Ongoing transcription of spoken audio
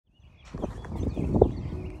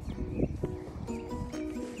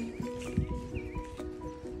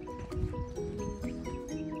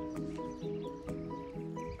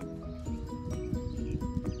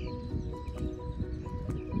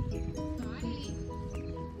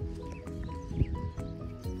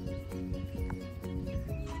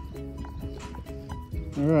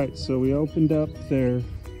All right, so we opened up their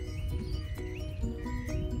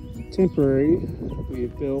temporary. We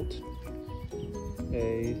have built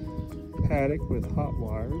a paddock with hot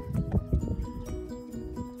wire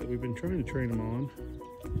that we've been trying to train them on.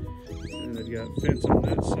 And they've got fence on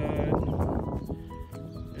that side,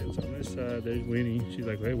 fence on this side. There's Winnie. She's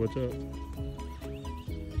like, hey, what's up?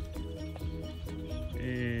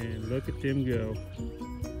 And look at them go.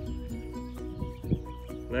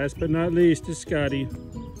 Last but not least is Scotty.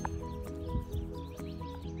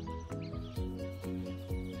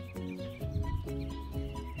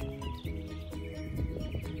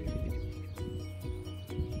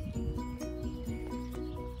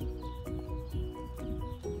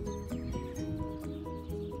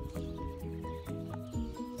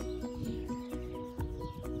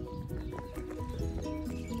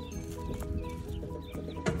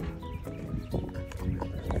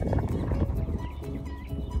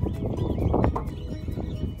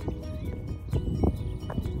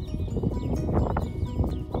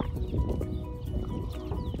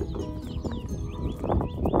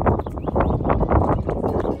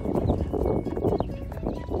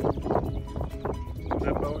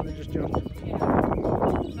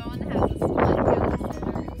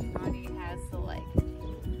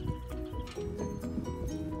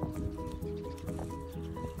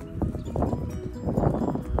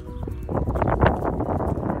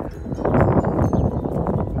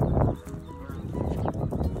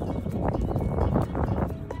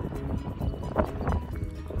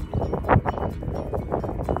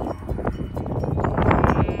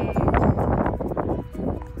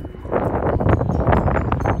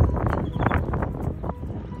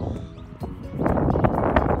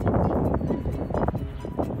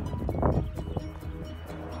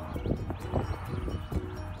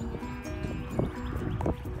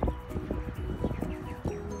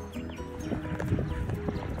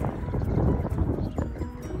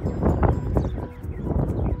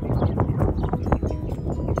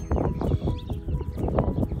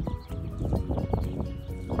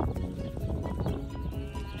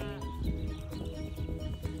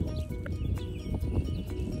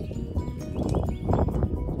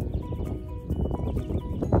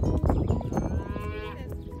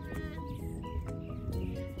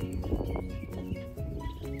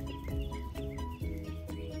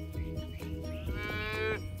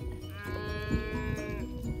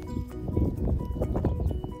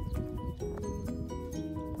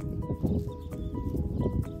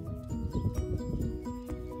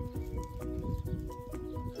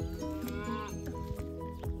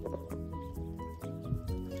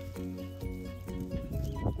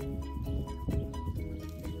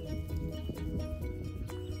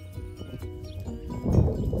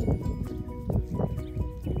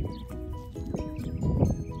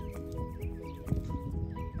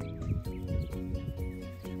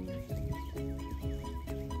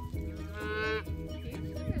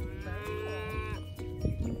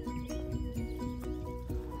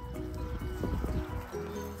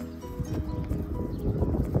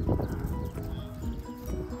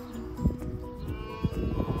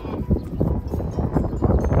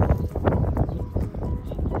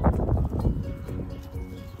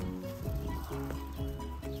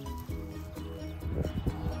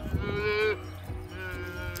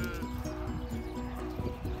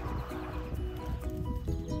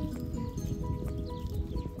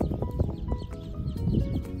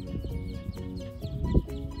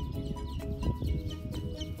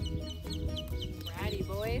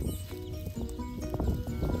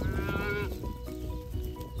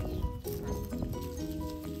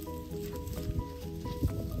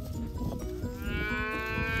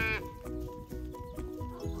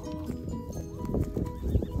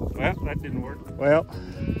 Well, that didn't work. Well,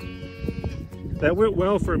 that went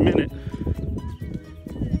well for a minute.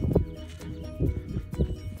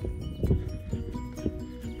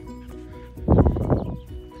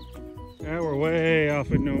 Now we're way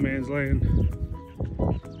off in no man's land.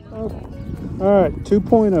 Oh. All right,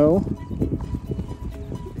 2.0.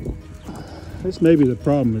 This may be the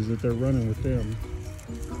problem, is that they're running with them.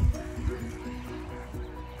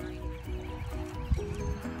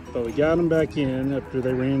 But we got them back in after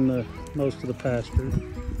they ran most of the pasture.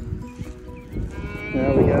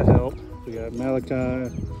 Now we got help. We got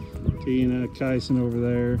Malachi, Tina, Kyson over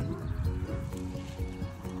there.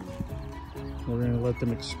 We're gonna let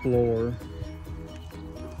them explore.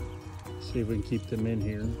 See if we can keep them in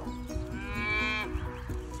here.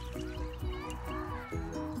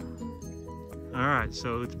 All right,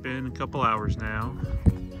 so it's been a couple hours now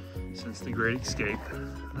since the great escape.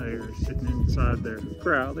 They're sitting inside their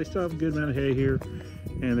corral. They still have a good amount of hay here,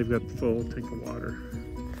 and they've got the full tank of water.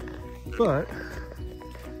 but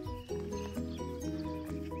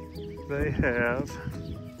they have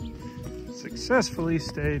successfully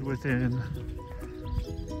stayed within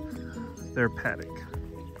their paddock.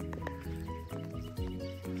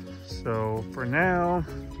 So for now,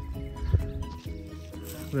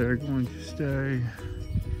 they're going to stay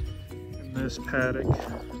in this paddock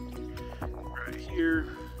right here.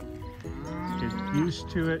 Get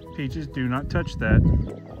used to it. Peaches, do not touch that.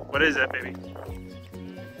 What is that, baby?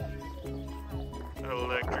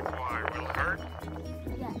 Electric wire. Will it hurt?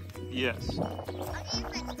 Yes.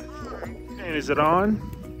 And is it on?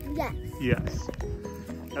 Yes. Yes.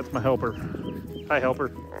 That's my helper. Hi,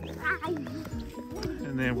 helper. Hi.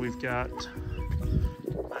 And then we've got the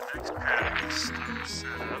next paddock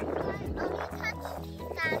set up.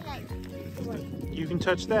 You can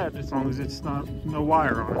touch that as long as it's not no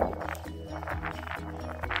wire on it.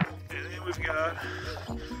 And then we've got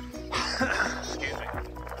excuse me,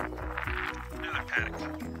 another paddock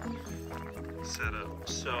set up.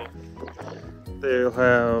 So they'll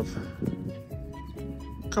have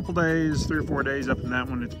a couple days, 3 or 4 days up in that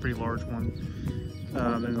one. It's a pretty large one.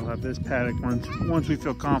 Then they'll have this paddock once we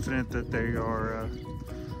feel confident that they are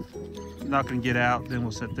not going to get out. Then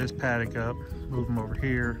we'll set this paddock up, move them over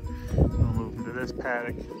here, we'll move them to this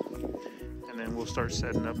paddock, and then we'll start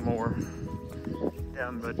setting up more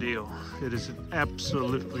down the deal. It is an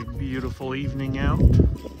absolutely beautiful evening out.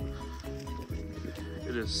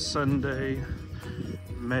 It is Sunday,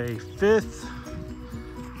 May 5th.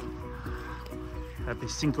 Happy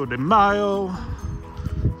Cinco de Mayo.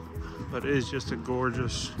 But it is just a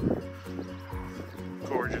gorgeous,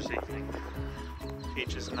 gorgeous evening.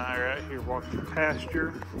 Peaches and I are out here walking the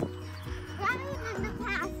pasture. Daddy's in the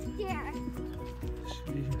pasture.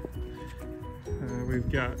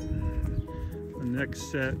 We've got the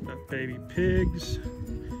next set of baby pigs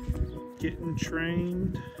getting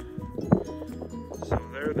trained. So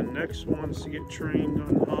they're the next ones to get trained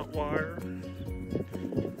on hot wire.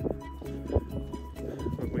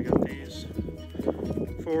 But we got these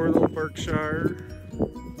 4 little Berkshire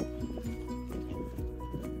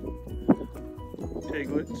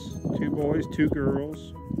piglets, 2 boys, 2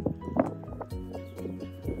 girls.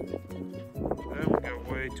 That one got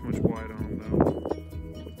way too much white on them though.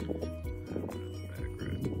 That one is back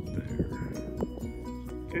right there.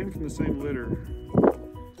 Came from the same litter,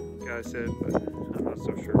 guy said, but I'm not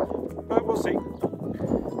so sure. But we'll see.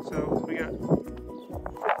 So we got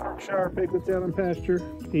Berkshire piglets out on pasture.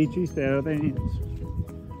 Peachy, stay out of their hands.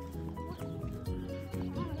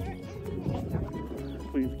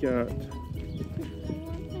 We've got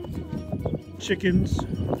chickens.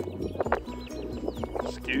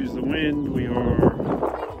 Excuse the wind. We are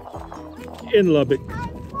in Lubbock.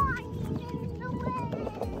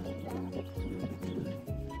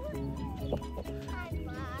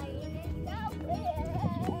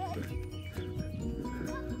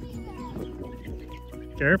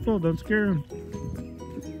 Careful, don't scare them.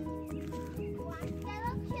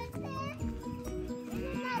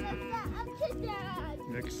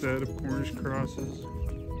 Next set of Cornish crosses.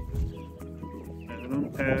 Out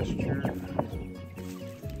on pasture.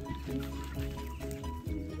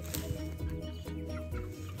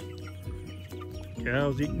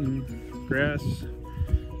 Cows eating grass.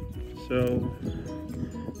 So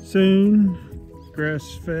soon,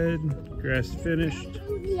 grass fed, grass finished.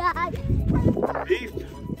 Beef.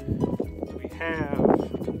 We have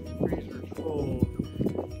freezers full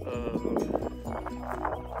of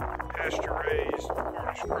pasture raised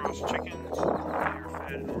Cornish cross chickens. They're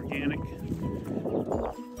fed and organic.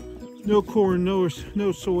 No corn, no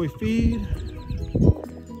soy feed. As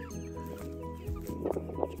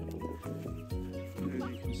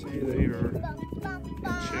you can see, they are in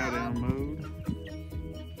chow down mode.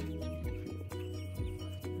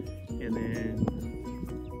 And then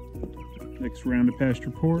next round of pasture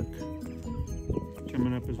pork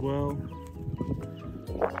coming up as well.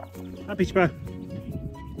 Hi, Peach Pie.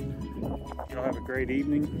 Y'all have a great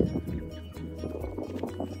evening.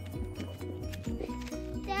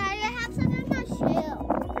 Dad, I have some in my shoe.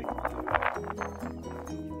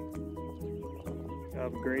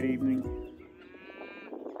 Have a great evening.